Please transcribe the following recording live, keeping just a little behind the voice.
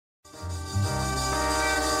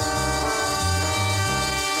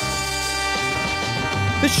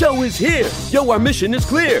The show is here. Yo, our mission is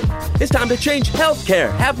clear. It's time to change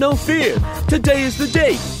healthcare. Have no fear. Today is the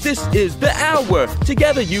day. This is the hour.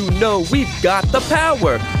 Together, you know we've got the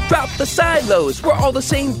power. Drop the silos. We're all the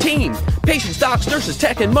same team. Patients, docs, nurses,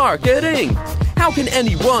 tech, and marketing. How can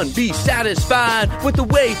anyone be satisfied with the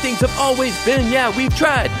way things have always been? Yeah, we've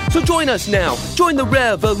tried. So join us now. Join the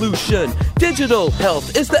revolution. Digital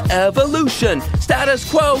health is the evolution. Status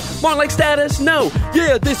quo, more like status no.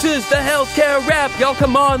 Yeah, this is the healthcare rap. Y'all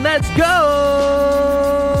come on, let's go.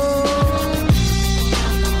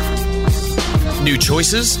 New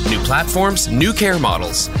choices, new platforms, new care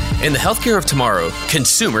models. In the healthcare of tomorrow,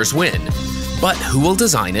 consumers win. But who will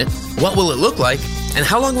design it? What will it look like? And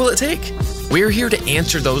how long will it take? We're here to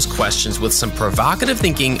answer those questions with some provocative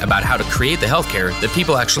thinking about how to create the healthcare that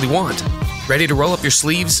people actually want. Ready to roll up your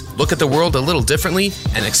sleeves, look at the world a little differently,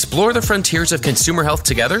 and explore the frontiers of consumer health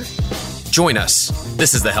together? Join us.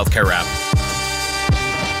 This is the Healthcare Wrap.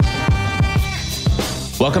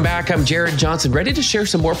 Welcome back. I'm Jared Johnson, ready to share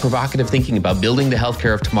some more provocative thinking about building the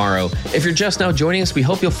healthcare of tomorrow. If you're just now joining us, we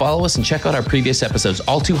hope you'll follow us and check out our previous episodes,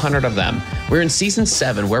 all 200 of them. We're in season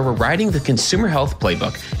 7, where we're writing the consumer health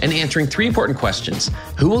playbook and answering 3 important questions.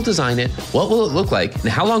 Who will design it? What will it look like? And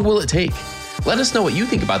how long will it take? Let us know what you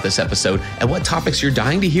think about this episode and what topics you're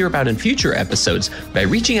dying to hear about in future episodes by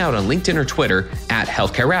reaching out on LinkedIn or Twitter at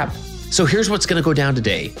Healthcare Wrap. So here's what's going to go down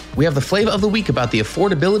today. We have the flavor of the week about the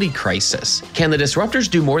affordability crisis. Can the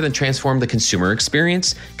disruptors do more than transform the consumer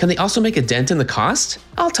experience? Can they also make a dent in the cost?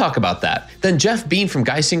 I'll talk about that. Then Jeff Bean from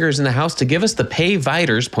Geisinger is in the house to give us the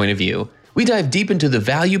Payviders point of view. We dive deep into the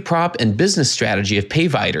value prop and business strategy of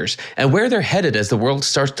Payviders and where they're headed as the world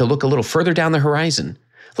starts to look a little further down the horizon.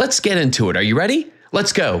 Let's get into it. Are you ready?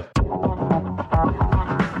 Let's go.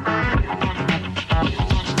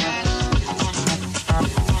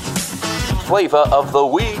 Flavor of the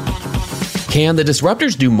week. Can the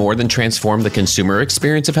disruptors do more than transform the consumer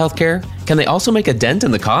experience of healthcare? Can they also make a dent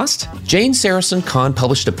in the cost? Jane Sarasohn-Kahn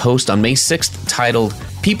published a post on May 6th titled,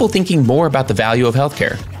 "People Thinking More About the Value of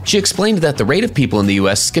Healthcare." She explained that the rate of people in the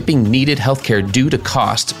U.S. skipping needed healthcare due to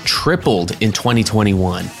cost tripled in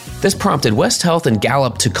 2021. This prompted West Health and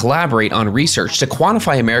Gallup to collaborate on research to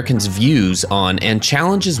quantify Americans' views on and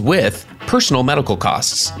challenges with personal medical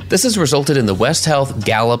costs. This has resulted in the West Health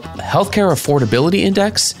Gallup Healthcare Affordability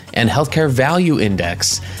Index and Healthcare Value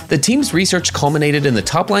Index. The team's research culminated in the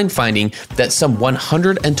top-line finding that some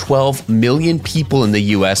 112 million people in the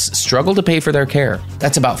U.S. struggle to pay for their care.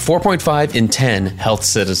 That's about 4.5 in 10 health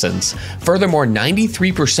citizens. Furthermore,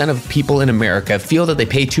 93% of people in America feel that they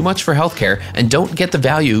pay too much for healthcare and don't get the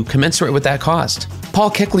value commensurate with that cost.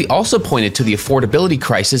 Paul Keckley also pointed to the affordability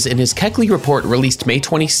crisis in his Keckley report released May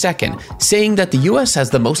 22nd, saying that the U.S. has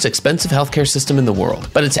the most expensive healthcare system in the world,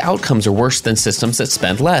 but its outcomes are worse than systems that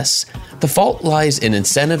spend less. The fault lies in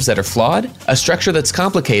incentives that are flawed, a structure that's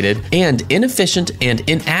complicated, and inefficient and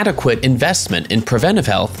inadequate investment in preventive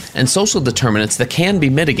health and social determinants that can be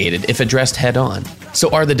mitigated if addressed head-on. So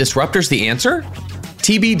are the disruptors the answer?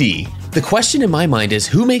 TBD. The question in my mind is,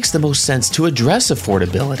 who makes the most sense to address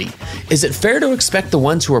affordability? Is it fair to expect the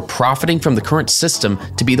ones who are profiting from the current system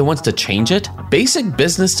to be the ones to change it? Basic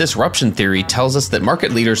business disruption theory tells us that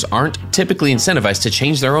market leaders aren't typically incentivized to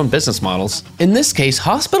change their own business models. In this case,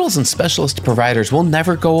 hospitals and specialist providers will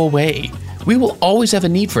never go away. We will always have a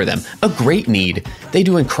need for them, a great need. They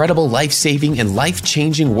do incredible life-saving and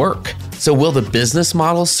life-changing work. So will the business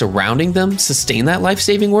models surrounding them sustain that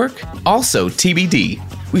life-saving work? Also, TBD.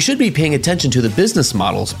 We should be paying attention to the business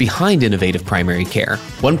models behind innovative primary care.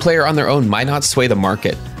 One player on their own might not sway the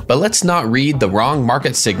market, but let's not read the wrong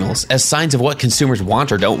market signals as signs of what consumers want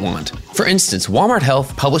or don't want. For instance, Walmart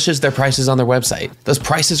Health publishes their prices on their website. Those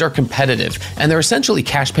prices are competitive, and they're essentially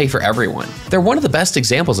cash pay for everyone. They're one of the best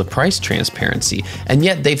examples of price transparency, and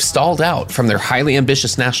yet they've stalled out from their highly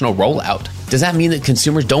ambitious national rollout. Does that mean that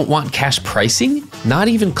consumers don't want cash pricing? Not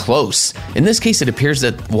even close. In this case, it appears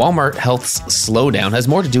that Walmart Health's slowdown has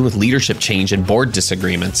more to do with leadership change and board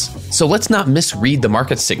disagreements. So let's not misread the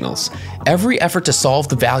market signals. Every effort to solve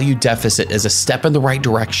the value deficit is a step in the right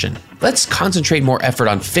direction. Let's concentrate more effort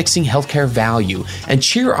on fixing healthcare value and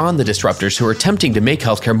cheer on the disruptors who are attempting to make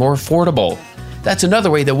healthcare more affordable. That's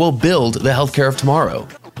another way that we'll build the healthcare of tomorrow.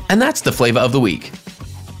 And that's the flavor of the week.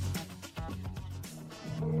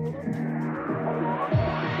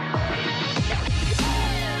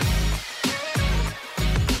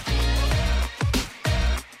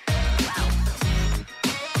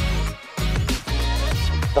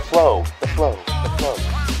 The flow.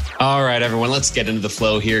 All right, everyone, let's get into the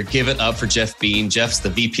flow here. Give it up for Jeff Bean. Jeff's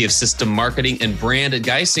the VP of System Marketing and Brand at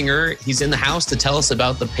Geisinger. He's in the house to tell us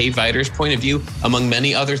about the Payviders point of view, among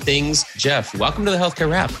many other things. Jeff, welcome to the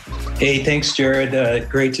Healthcare Wrap. Hey, thanks, Jared.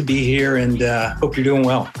 Great to be here, and hope you're doing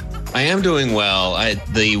well. I am doing well.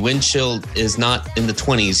 The wind chill is not in the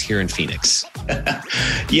 20s here in Phoenix.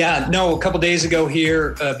 Yeah, no, a couple days ago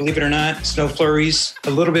here, believe it or not, snow flurries, a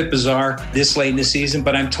little bit bizarre this late in the season,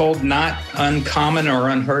 but I'm told not uncommon or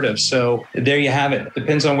unheard of. So there you have it.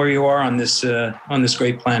 Depends on where you are on this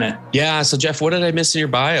great planet. Yeah. So Jeff, what did I miss in your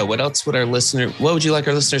bio? What else would what would you like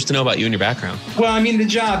our listeners to know about you and your background? Well, I mean, the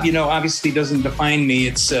job, obviously doesn't define me.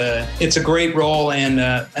 It's a great role, and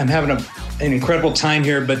I'm having an incredible time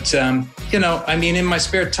here. But, in my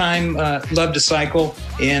spare time, love to cycle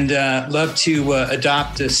and love to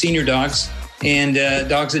adopt senior dogs and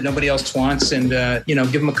dogs that nobody else wants, and,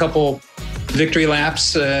 give them a couple victory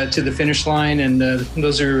laps to the finish line. And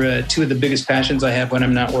those are two of the biggest passions I have when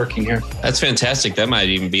I'm not working here. That's fantastic. That might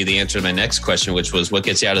even be the answer to my next question, which was what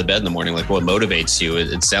gets you out of bed in the morning? Like what motivates you?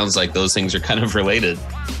 It sounds like those things are kind of related.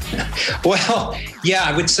 Well, yeah,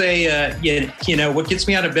 I would say, what gets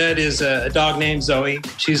me out of bed is a dog named Zoe.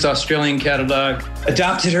 She's an Australian cattle dog.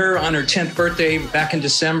 Adopted her on her 10th birthday back in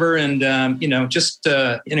December. And, just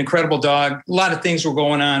an incredible dog. A lot of things were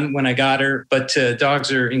going on when I got her, but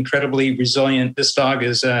dogs are incredibly resilient. This dog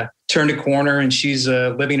has turned a corner, and she's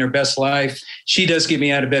living her best life. She does get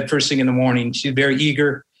me out of bed first thing in the morning. She's very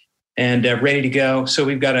eager and ready to go. So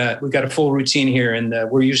we've got a full routine here, and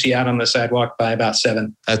we're usually out on the sidewalk by about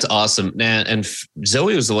 7. That's awesome. And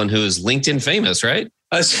Zoe was the one who was LinkedIn famous, right?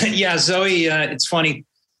 Yeah, Zoe, it's funny.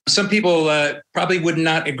 Some people probably would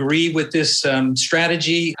not agree with this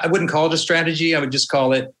strategy. I wouldn't call it a strategy. I would just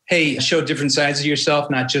call it, hey, show different sides of yourself,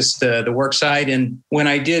 not just the work side. And when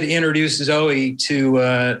I did introduce Zoe to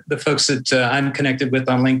the folks that I'm connected with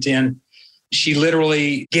on LinkedIn, she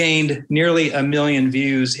literally gained nearly 1 million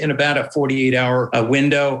views in about a 48-hour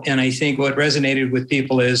window. And I think what resonated with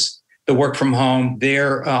people is the work from home,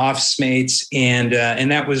 their office mates. And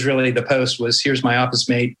that was really the post was, here's my office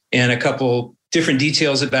mate, and a couple different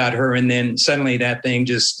details about her. And then suddenly that thing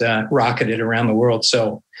just rocketed around the world.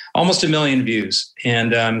 So almost 1 million views,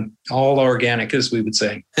 and all organic, as we would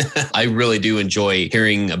say. I really do enjoy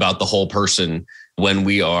hearing about the whole person when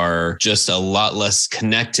we are just a lot less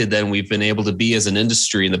connected than we've been able to be as an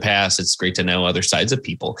industry in the past. It's great to know other sides of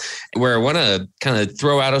people. Where I want to kind of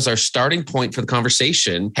throw out as our starting point for the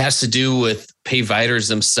conversation has to do with Payviders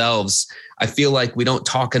themselves. I feel like we don't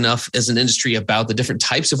talk enough as an industry about the different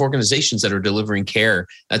types of organizations that are delivering care.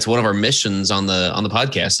 That's one of our missions on the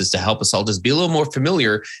podcast, is to help us all just be a little more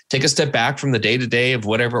familiar, take a step back from the day-to-day of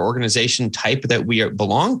whatever organization type that we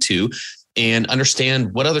belong to, and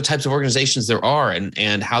understand what other types of organizations there are,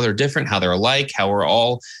 and how they're different, how they're alike, how we're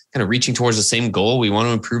all kind of reaching towards the same goal. We want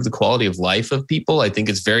to improve the quality of life of people. I think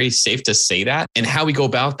it's very safe to say that. And how we go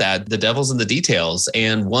about that, the devil's in the details.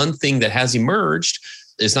 And one thing that has emerged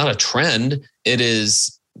is not a trend. It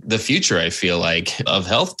is the future, I feel like, of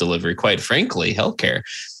health delivery, quite frankly, healthcare.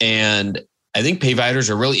 And I think Payviders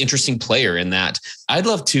are a really interesting player in that. I'd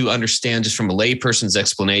love to understand, just from a layperson's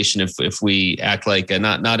explanation, if we act like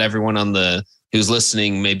not everyone who's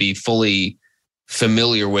listening may be fully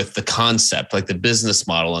familiar with the concept, like the business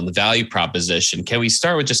model and the value proposition. Can we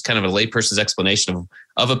start with just kind of a layperson's explanation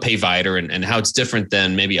of a Payvider and how it's different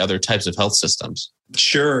than maybe other types of health systems?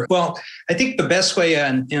 Sure. Well, I think the best way,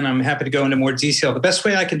 and I'm happy to go into more detail, the best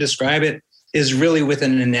way I can describe it is really with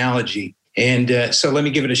an analogy. And so let me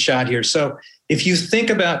give it a shot here. So if you think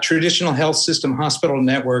about traditional health system hospital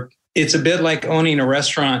network, it's a bit like owning a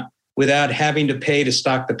restaurant without having to pay to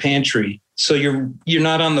stock the pantry. So you're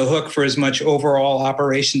not on the hook for as much overall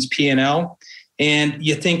operations P&L. And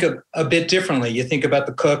you think a bit differently. You think about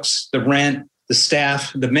the cooks, the rent, the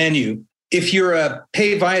staff, the menu. If you're a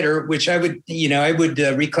Payvider, which I would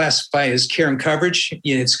reclassify as care and coverage,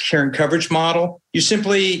 it's care and coverage model. You're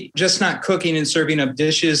simply just not cooking and serving up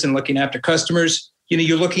dishes and looking after customers.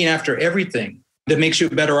 You're looking after everything that makes you a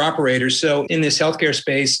better operator. So in this healthcare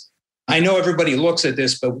space, I know everybody looks at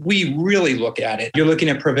this, but we really look at it. You're looking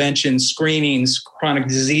at prevention, screenings, chronic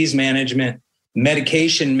disease management,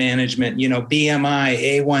 medication management,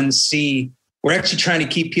 BMI, A1C. We're actually trying to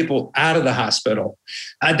keep people out of the hospital.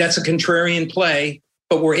 That's a contrarian play,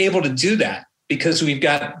 but we're able to do that because we've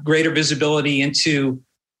got greater visibility into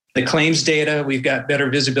the claims data. We've got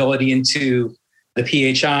better visibility into the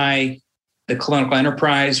PHI, the clinical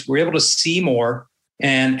enterprise. We're able to see more.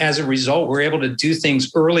 And as a result, we're able to do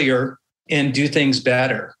things earlier and do things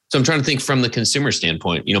better. So I'm trying to think from the consumer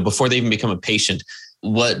standpoint, before they even become a patient,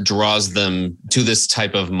 what draws them to this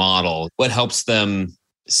type of model? What helps them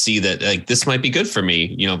see that like this might be good for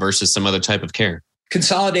me, versus some other type of care?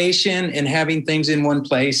 Consolidation and having things in one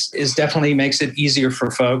place is definitely makes it easier for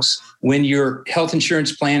folks. When your health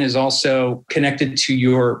insurance plan is also connected to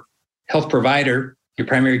your health provider, your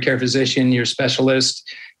primary care physician, your specialist,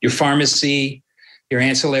 your pharmacy, your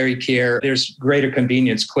ancillary care, there's greater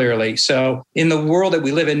convenience, clearly. So in the world that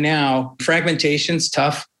we live in now, fragmentation's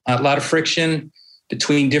tough, a lot of friction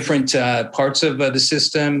between different parts of the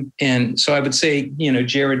system. And so I would say,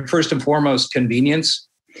 Jared, first and foremost, convenience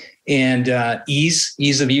and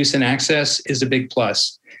ease of use and access is a big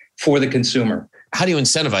plus for the consumer. How do you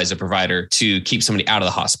incentivize a provider to keep somebody out of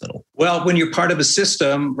the hospital? Well, when you're part of a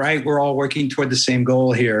system, right, we're all working toward the same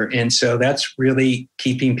goal here. And so that's really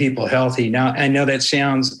keeping people healthy. Now, I know that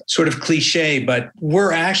sounds sort of cliche, but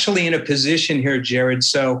we're actually in a position here, Jared.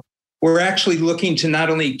 So we're actually looking to not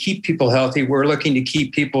only keep people healthy, we're looking to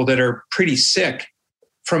keep people that are pretty sick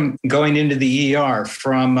from going into the ER,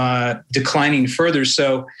 from declining further.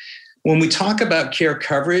 So when we talk about care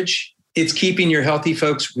coverage, it's keeping your healthy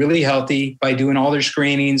folks really healthy by doing all their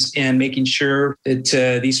screenings and making sure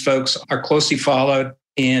that these folks are closely followed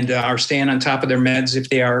and are staying on top of their meds if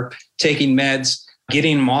they are taking meds,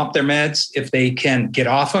 getting them off their meds if they can get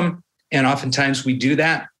off them. And oftentimes we do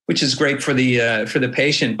that, which is great for the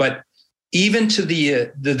patient. But even to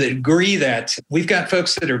the degree that we've got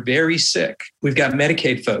folks that are very sick, we've got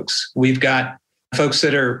Medicaid folks, we've got folks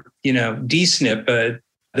that are, DSNP,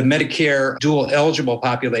 the Medicare dual eligible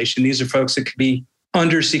population. These are folks that could be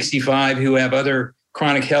under 65 who have other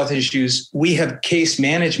chronic health issues. We have case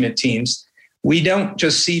management teams. We don't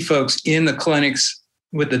just see folks in the clinics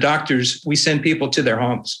with the doctors. We send people to their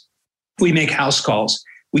homes. We make house calls.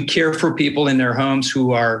 We care for people in their homes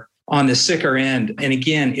who are on the sicker end. And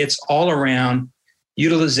again, it's all around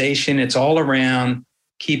utilization. It's all around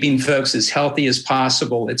keeping folks as healthy as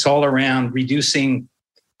possible. It's all around reducing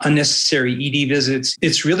unnecessary ED visits.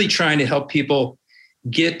 It's really trying to help people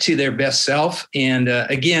get to their best self. And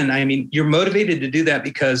again, I mean, you're motivated to do that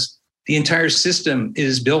because the entire system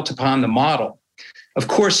is built upon the model. Of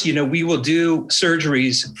course, we will do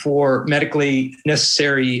surgeries for medically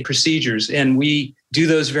necessary procedures, and we do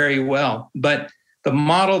those very well. But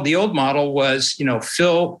the old model was,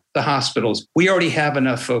 fill the hospitals. We already have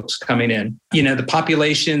enough folks coming in. The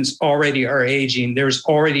populations already are aging. There's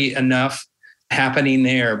already enough happening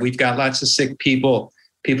there. We've got lots of sick people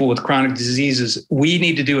with chronic diseases. We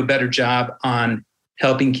need to do a better job on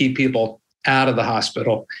helping keep people out of the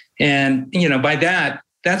hospital. And, by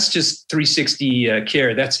that's just 360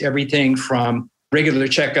 care. That's everything from regular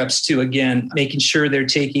checkups to, again, making sure they're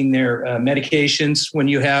taking their medications. When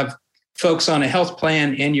you have folks on a health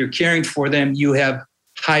plan and you're caring for them, you have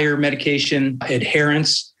higher medication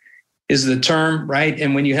adherence is the term, right?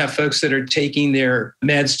 And when you have folks that are taking their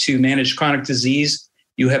meds to manage chronic disease,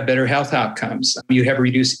 you have better health outcomes. You have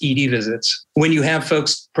reduced ED visits. When you have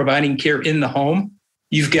folks providing care in the home,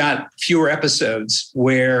 you've got fewer episodes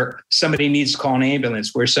where somebody needs to call an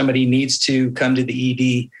ambulance, where somebody needs to come to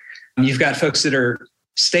the ED. You've got folks that are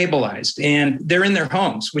stabilized and they're in their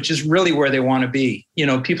homes, which is really where they want to be.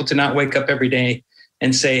 People to not wake up every day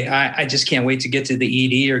and say, I just can't wait to get to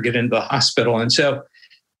the ED or get into the hospital. And so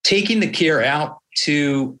taking the care out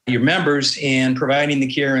to your members and providing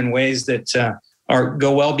the care in ways that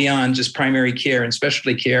go well beyond just primary care and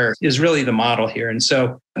specialty care is really the model here. And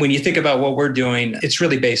so when you think about what we're doing, it's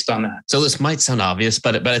really based on that. So this might sound obvious,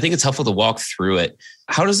 but I think it's helpful to walk through it.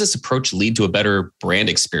 How does this approach lead to a better brand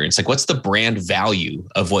experience? Like, what's the brand value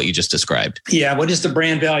of what you just described? Yeah, what is the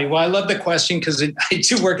brand value? Well, I love the question because I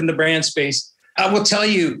do work in the brand space. I will tell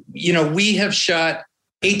you, we have shot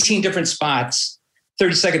 18 different spots,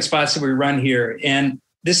 30-second spots that we run here. And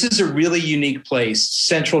this is a really unique place,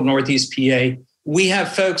 Central Northeast PA. We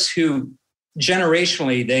have folks who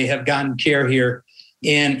generationally, they have gotten care here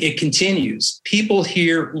and it continues. People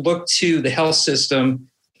here look to the health system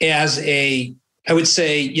as I would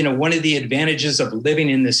say, one of the advantages of living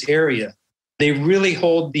in this area. They really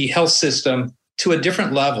hold the health system to a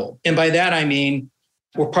different level. And by that, I mean,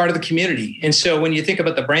 we're part of the community. And so when you think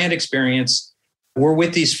about the brand experience, we're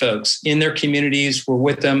with these folks in their communities. We're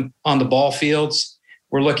with them on the ball fields.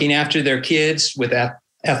 We're looking after their kids with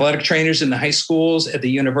athletic trainers in the high schools, at the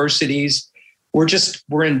universities.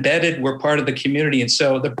 We're embedded. We're part of the community. And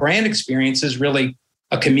so the brand experience is really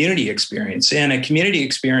a community experience, and a community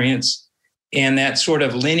experience and that sort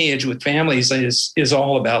of lineage with families is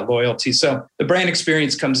all about loyalty. So the brand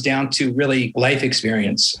experience comes down to really life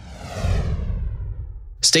experience.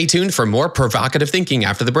 Stay tuned for more provocative thinking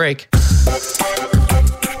after the break.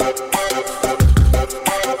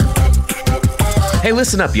 Hey,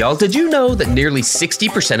 listen up, y'all. Did you know that nearly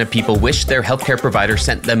 60% of people wish their healthcare provider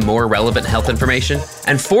sent them more relevant health information?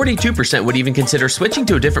 And 42% would even consider switching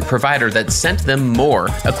to a different provider that sent them more,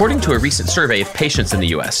 according to a recent survey of patients in the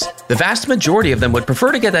US. The vast majority of them would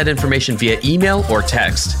prefer to get that information via email or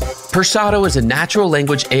text. Persado is a natural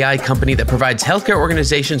language AI company that provides healthcare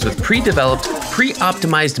organizations with pre-developed,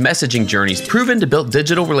 pre-optimized messaging journeys proven to build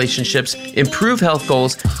digital relationships, improve health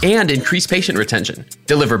goals, and increase patient retention.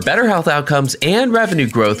 Deliver better health outcomes and revenue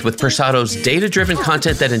growth with Persado's data-driven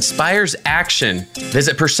content that inspires action.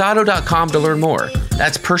 Visit Persado.com to learn more.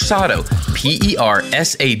 That's Persado,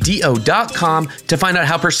 Persado.com to find out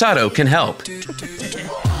how Persado can help.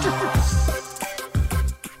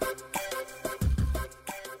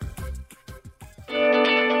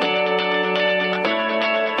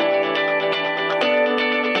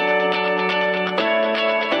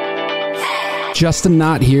 Justin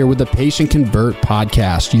Knott here with the Patient Convert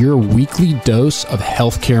podcast, your weekly dose of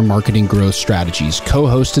healthcare marketing growth strategies,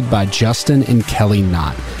 co-hosted by Justin and Kelly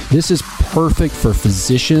Knott. This is perfect for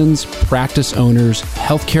physicians, practice owners,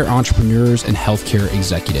 healthcare entrepreneurs, and healthcare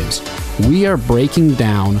executives. We are breaking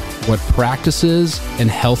down what practices and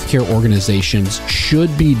healthcare organizations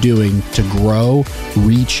should be doing to grow,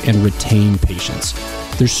 reach, and retain patients.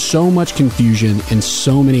 There's so much confusion and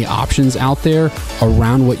so many options out there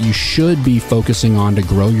around what you should be focusing on to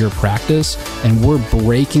grow your practice, and we're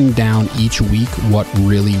breaking down each week what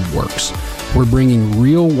really works. We're bringing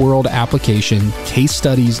real-world application, case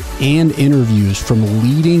studies, and interviews from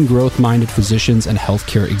leading growth-minded physicians and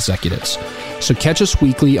healthcare executives. So catch us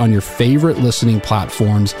weekly on your favorite listening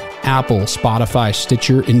platforms, Apple, Spotify,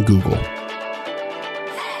 Stitcher, and Google.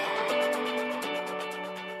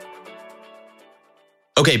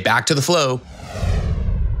 Okay, back to the flow.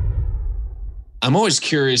 I'm always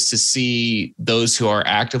curious to see those who are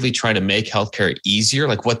actively trying to make healthcare easier,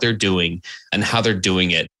 like what they're doing and how they're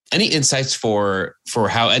doing it. Any insights for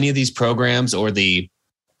how any of these programs or the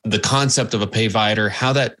concept of a payvider,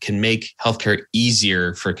 how that can make healthcare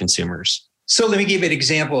easier for consumers? So let me give you an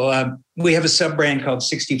example. We have a sub-brand called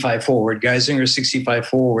 65 Forward, Geisinger 65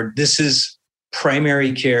 Forward. This is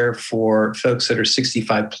primary care for folks that are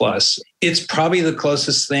 65 plus. It's probably the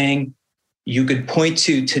closest thing you could point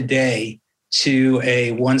to today to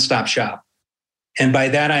a one-stop shop. And by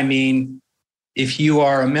that, I mean, if you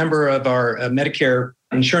are a member of our Medicare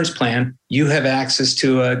insurance plan, you have access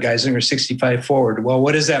to a Geisinger 65 Forward. Well,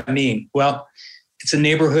 what does that mean? Well, it's a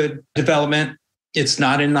neighborhood development. It's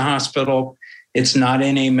not in the hospital. It's not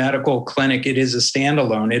in a medical clinic. It is a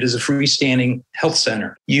standalone. It is a freestanding health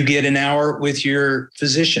center. You get an hour with your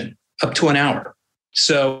physician, up to an hour.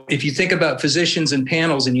 So if you think about physicians and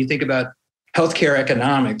panels and you think about healthcare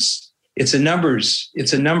economics, it's a numbers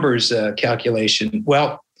calculation.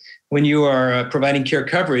 Well, when you are providing care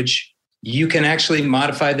coverage, you can actually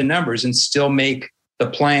modify the numbers and still make the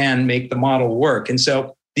plan, make the model work. And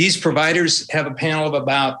so these providers have a panel of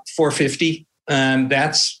about 450.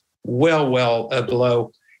 That's well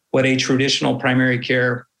below what a traditional primary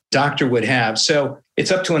care doctor would have. So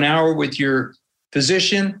it's up to an hour with your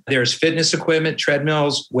physician. There's fitness equipment,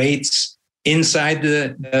 treadmills, weights inside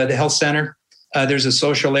the health center. There's a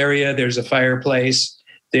social area. There's a fireplace.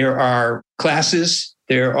 There are classes.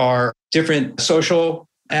 There are different social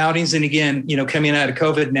outings. And again, coming out of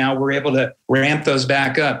COVID now, we're able to ramp those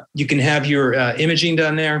back up. You can have your imaging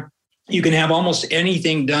done there. You can have almost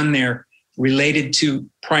anything done there related to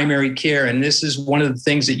primary care. And this is one of the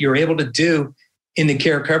things that you're able to do in the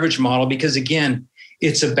care coverage model, because again,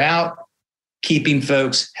 it's about keeping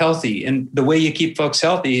folks healthy. And the way you keep folks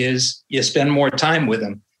healthy is you spend more time with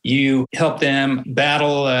them. You help them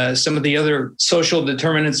battle some of the other social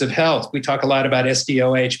determinants of health. We talk a lot about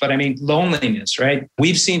SDOH, but I mean loneliness, right?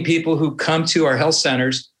 We've seen people who come to our health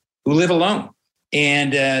centers who live alone.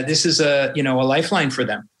 And this is a lifeline for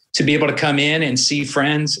them to be able to come in and see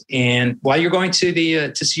friends, and while you're going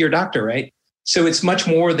to see your doctor, right? So it's much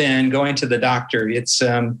more than going to the doctor. It's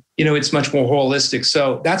it's much more holistic.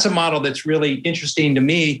 So that's a model that's really interesting to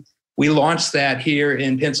me. We launched that here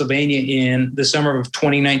in Pennsylvania in the summer of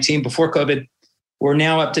 2019 before COVID. We're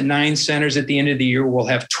now up to 9 centers. At the end of the year, we'll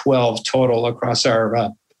have 12 total across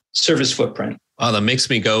our service footprint. That makes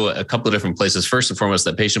me go a couple of different places. First and foremost,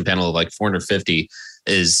 that patient panel of like 450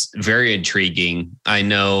 is very intriguing. I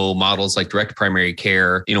know models like direct primary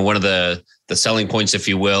care. One of the the selling points, if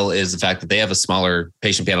you will, is the fact that they have a smaller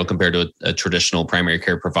patient panel compared to a traditional primary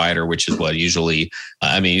care provider, which is what usually,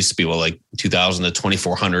 it used to be like 2,000 to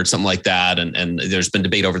 2,400, something like that. And there's been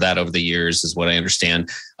debate over that over the years, is what I understand.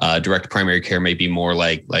 Direct primary care may be more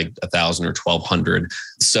like 1,000 or 1,200.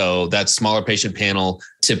 So that smaller patient panel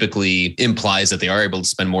typically implies that they are able to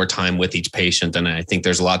spend more time with each patient. And I think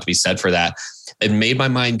there's a lot to be said for that. It made my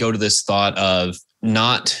mind go to this thought of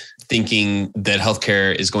not thinking that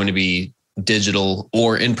healthcare is going to be digital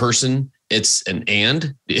or in person. It's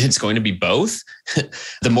going to be both.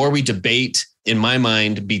 The more we debate, in my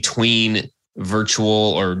mind, between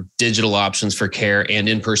virtual or digital options for care and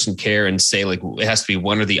in-person care and say like it has to be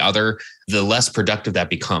one or the other, the less productive that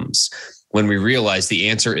becomes. When we realize the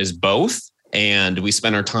answer is both, and we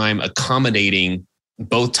spend our time accommodating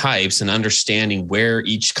both types and understanding where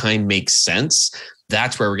each kind makes sense,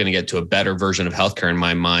 that's where we're going to get to a better version of healthcare, in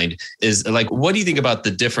my mind. Is like, what do you think about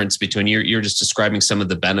the difference between, you're just describing some of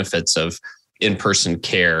the benefits of in-person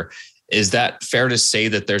care. Is that fair to say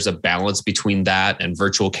that there's a balance between that and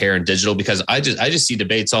virtual care and digital? Because I just see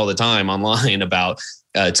debates all the time online about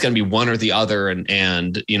it's going to be one or the other. And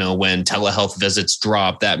when telehealth visits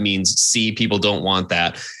drop, that means C, people don't want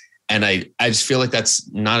that. And I just feel like that's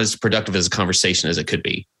not as productive as a conversation as it could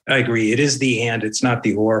be. I agree. It is the and, it's not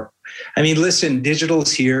the or. Listen, digital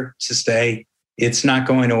is here to stay. It's not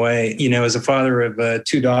going away. As a father of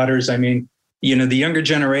 2 daughters, the younger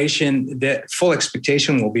generation, that full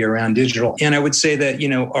expectation will be around digital. And I would say that,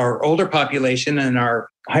 our older population and our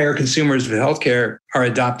higher consumers of healthcare are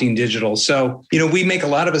adopting digital. So, we make a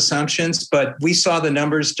lot of assumptions, but we saw the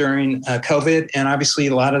numbers during COVID. And obviously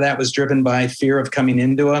a lot of that was driven by fear of coming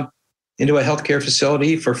into a healthcare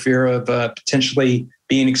facility, for fear of potentially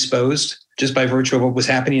being exposed just by virtue of what was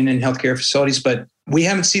happening in healthcare facilities. But we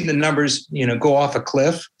haven't seen the numbers, go off a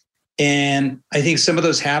cliff. And I think some of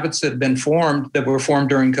those habits that were formed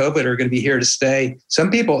during COVID are going to be here to stay.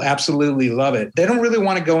 Some people absolutely love it. They don't really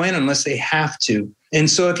want to go in unless they have to. And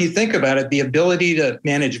so if you think about it, the ability to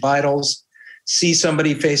manage vitals, see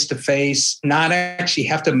somebody face to face, not actually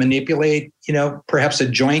have to manipulate, perhaps a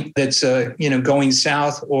joint that's, going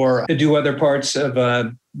south, or to do other parts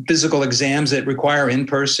of physical exams that require in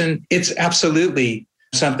person. It's absolutely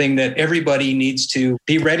something that everybody needs to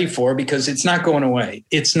be ready for, because it's not going away.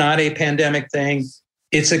 It's not a pandemic thing.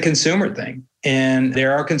 It's a consumer thing. And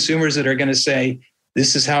there are consumers that are going to say,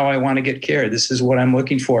 this is how I want to get care. This is what I'm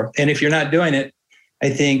looking for. And if you're not doing it, I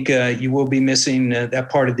think you will be missing that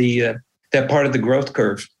part of the growth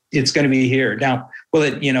curve. It's going to be here. Now, will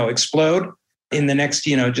it, explode in the next,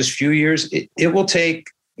 just few years? It will take,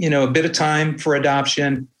 a bit of time for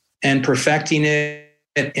adoption and perfecting it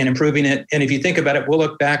and improving it. And if you think about it, we'll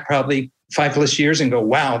look back probably 5+ years and go,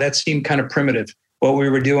 wow, that seemed kind of primitive, what we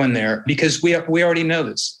were doing there. Because we already know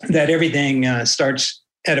this, that everything starts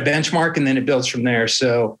at a benchmark and then it builds from there.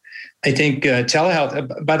 So I think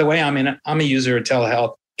telehealth, by the way, I'm a user of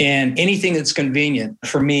telehealth, and anything that's convenient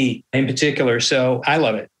for me in particular. So I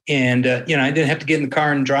love it. And, I didn't have to get in the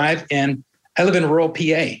car and drive. And I live in rural PA.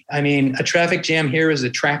 A traffic jam here is a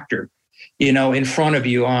tractor, in front of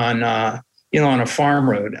you on a farm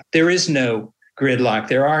road. There is no gridlock.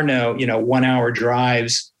 There are no, 1 hour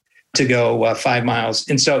drives to go 5 miles.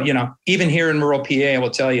 And so, even here in rural PA, I will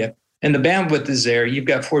tell you, and the bandwidth is there. You've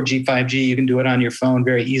got 4G, 5G. You can do it on your phone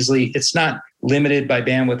very easily. It's not limited by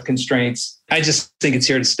bandwidth constraints. I just think it's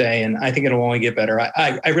here to stay, and I think it'll only get better.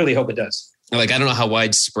 I really hope it does. I don't know how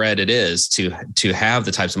widespread it is to have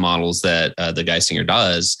the types of models that the Geisinger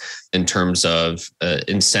does in terms of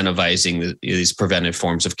incentivizing these preventive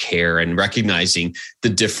forms of care and recognizing the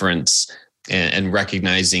difference and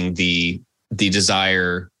recognizing the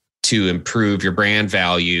desire to improve your brand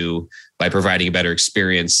value by providing a better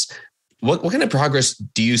experience. What kind of progress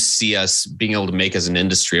do you see us being able to make as an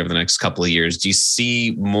industry over the next couple of years? Do you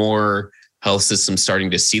see more health systems starting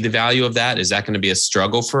to see the value of that? Is that going to be a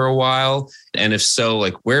struggle for a while? And if so,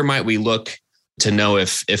 where might we look to know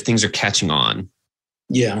if things are catching on?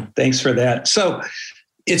 Yeah, thanks for that. So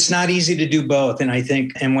it's not easy to do both. And I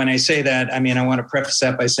think, and when I say that, I want to preface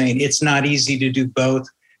that by saying it's not easy to do both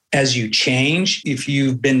as you change. If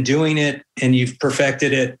you've been doing it and you've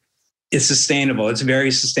perfected it, it's sustainable. It's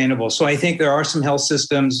very sustainable. So I think there are some health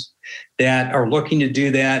systems that are looking to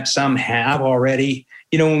do that. Some have already.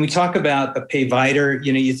 When we talk about the Payvider,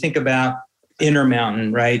 you think about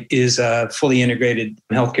Intermountain, right, is a fully integrated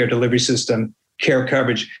healthcare delivery system, care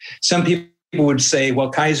coverage. Some people would say,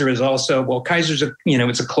 well, Kaiser is also, Kaiser's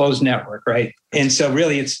it's a closed network, right? And so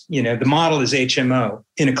really it's, the model is HMO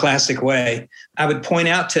in a classic way. I would point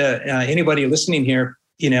out to anybody listening here,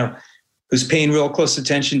 who's paying real close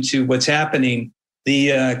attention to what's happening,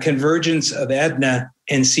 the convergence of Aetna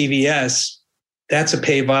and CVS, that's a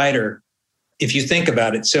payvider, if you think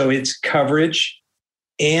about it. So it's coverage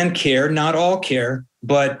and care, not all care,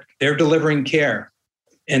 but they're delivering care,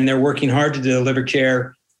 and they're working hard to deliver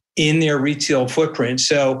care in their retail footprint.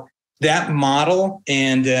 So that model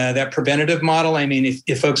and that preventative model, I mean,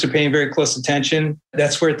 if folks are paying very close attention,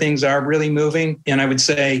 that's where things are really moving. And I would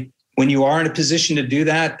say when you are in a position to do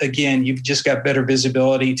that, again, you've just got better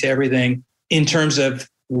visibility to everything in terms of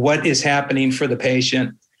what is happening for the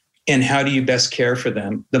patient and how do you best care for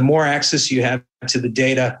them. The more access you have to the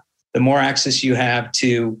data, the more access you have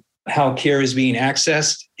to how care is being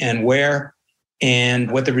accessed and where,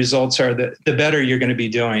 and what the results are, the better you're going to be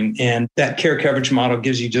doing. And that care coverage model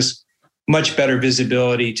gives you just much better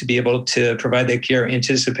visibility to be able to provide that care,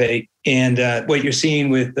 anticipate. And what you're seeing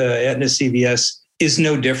with Aetna CVS is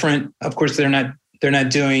no different. Of course, they're not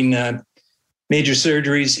doing major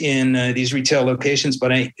surgeries in these retail locations,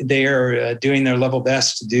 but they are doing their level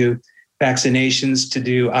best to do vaccinations, to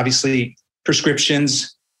do obviously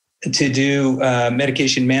prescriptions, to do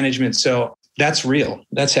medication management. So that's real.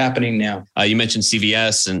 That's happening now. You mentioned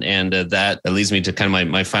CVS, and that leads me to kind of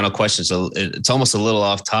my final question. So it's almost a little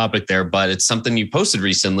off topic there, but it's something you posted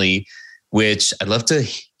recently, which I'd love to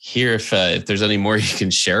hear if there's any more you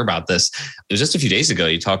can share about this. It was just a few days ago.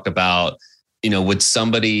 You talked about, would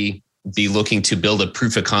somebody be looking to build a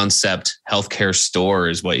proof of concept healthcare store,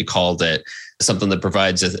 is what you called it, something that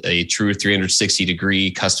provides a true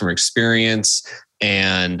 360-degree customer experience.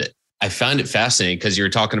 And I found it fascinating because you're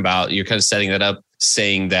talking about, you're kind of setting that up,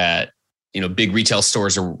 saying that, big retail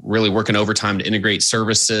stores are really working overtime to integrate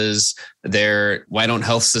services there. Why don't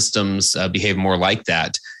health systems behave more like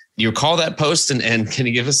that? You recall that post, and can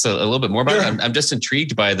you give us a little bit more about it? I'm just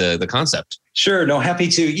intrigued by the concept. Sure. No, happy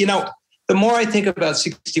to. The more I think about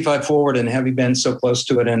 65 Forward and having been so close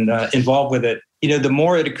to it and involved with it, the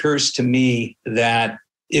more it occurs to me that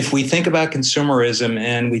if we think about consumerism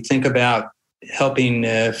and we think about helping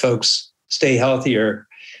folks stay healthier,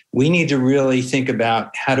 we need to really think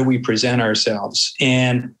about how do we present ourselves.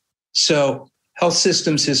 And so health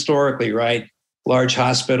systems historically, right? Large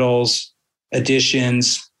hospitals,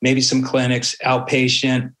 additions, maybe some clinics,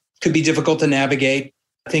 outpatient, could be difficult to navigate.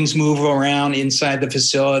 Things move around inside the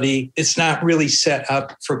facility. It's not really set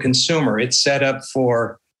up for consumer. It's set up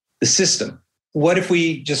for the system. What if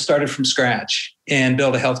we just started from scratch and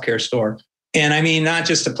built a healthcare store? And I mean, not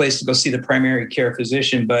just a place to go see the primary care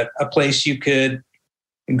physician, but a place you could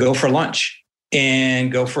go for lunch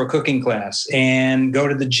and go for a cooking class and go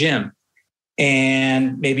to the gym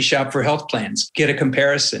and maybe shop for health plans, get a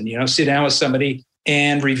comparison, sit down with somebody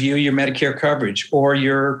and review your Medicare coverage or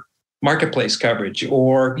your marketplace coverage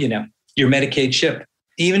or, your Medicaid chip,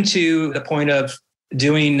 even to the point of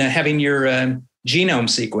having your genome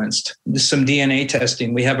sequenced, some DNA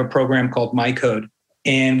testing. We have a program called MyCode,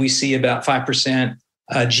 and we see about 5%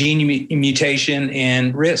 gene mutation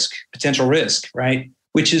and potential risk, right?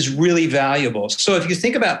 Which is really valuable. So if you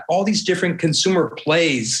think about all these different consumer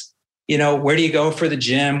plays, where do you go for the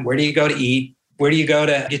gym? Where do you go to eat? Where do you go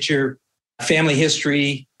to get your family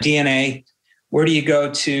history, DNA? Where do you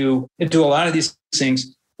go to do a lot of these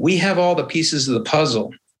things? We have all the pieces of the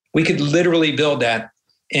puzzle. We could literally build that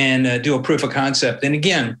and do a proof of concept. And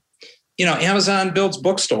again, Amazon builds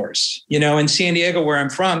bookstores. In San Diego, where I'm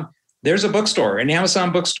from, there's a bookstore, an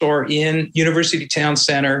Amazon bookstore in University Town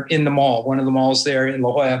Center in the mall, one of the malls there in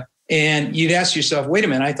La Jolla. And you'd ask yourself, wait a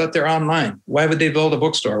minute, I thought they're online. Why would they build a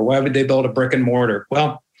bookstore? Why would they build a brick and mortar?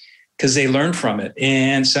 Well, because they learn from it.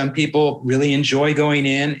 And some people really enjoy going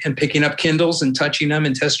in and picking up Kindles and touching them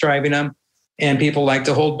and test driving them. And people like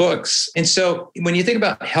to hold books. And so when you think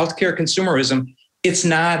about healthcare consumerism, it's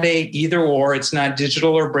not a either or, it's not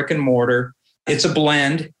digital or brick and mortar. It's a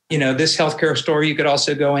blend. This healthcare store, you could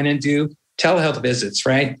also go in and do telehealth visits,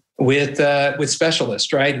 right? With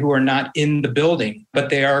specialists, right? Who are not in the building, but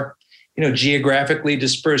they are, geographically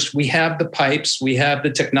dispersed. We have the pipes, we have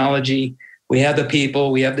the technology, we have the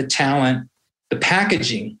people, we have the talent, the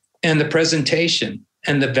packaging and the presentation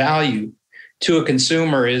and the value to a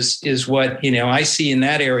consumer is what, I see in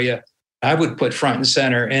that area. I would put front and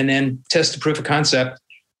center and then test the proof of concept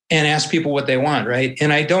and ask people what they want, right?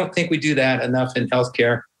 And I don't think we do that enough in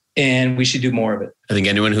healthcare, and we should do more of it. I think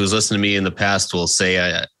anyone who's listened to me in the past will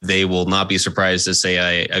say they will not be surprised to say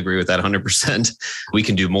I agree with that 100%. We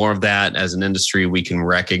can do more of that as an industry. We can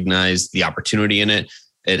recognize the opportunity in it.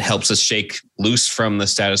 It helps us shake loose from the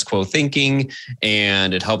status quo thinking,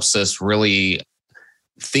 and it helps us really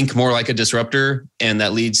think more like a disruptor, and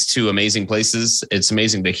that leads to amazing places. It's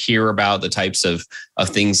amazing to hear about the types of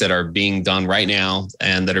things that are being done right now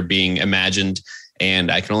and that are being imagined.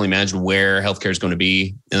 And I can only imagine where healthcare is going to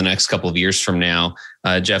be in the next couple of years from now.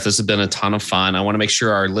 Jeff, this has been a ton of fun. I want to make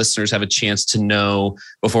sure our listeners have a chance to know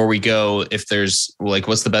before we go if there's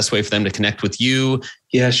what's the best way for them to connect with you.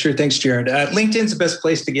 Yeah, sure. Thanks, Jared. LinkedIn's the best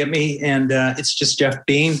place to get me. And it's just Jeff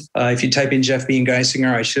Bean. If you type in Jeff Bean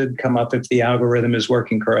Geisinger, I should come up if the algorithm is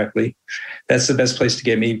working correctly. That's the best place to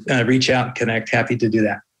get me. Reach out and connect. Happy to do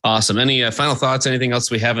that. Awesome. Any final thoughts? Anything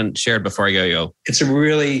else we haven't shared before I go, Yo? It's a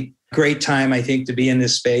really great time, I think, to be in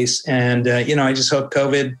this space. And, I just hope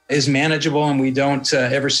COVID is manageable and we don't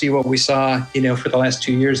ever see what we saw, for the last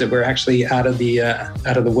 2 years, that we're actually out of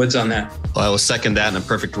the woods on that. Well, I will second that, and a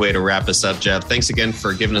perfect way to wrap us up, Jeff. Thanks again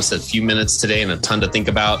for giving us a few minutes today and a ton to think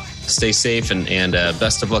about. Stay safe and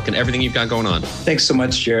best of luck in everything you've got going on. Thanks so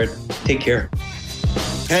much, Jared. Take care.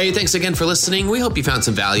 Hey, thanks again for listening. We hope you found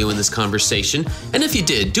some value in this conversation. And if you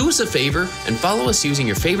did, do us a favor and follow us using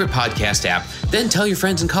your favorite podcast app, then tell your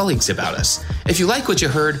friends and colleagues about us. If you like what you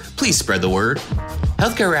heard, please spread the word.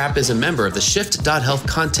 Healthcare App is a member of the Shift.Health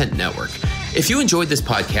Content Network. If you enjoyed this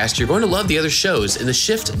podcast, you're going to love the other shows in the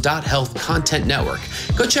Shift.Health Content Network.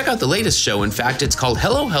 Go check out the latest show. In fact, it's called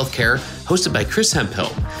Hello Healthcare, hosted by Chris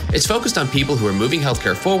Hemphill. It's focused on people who are moving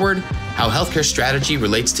healthcare forward, how healthcare strategy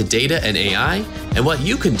relates to data and AI, and what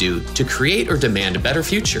you can do to create or demand a better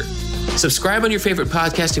future. Subscribe on your favorite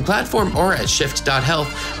podcasting platform or at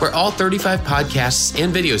Shift.Health, where all 35 podcasts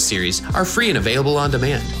and video series are free and available on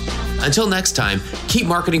demand. Until next time, keep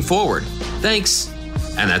marketing forward. Thanks.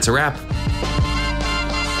 And that's a wrap.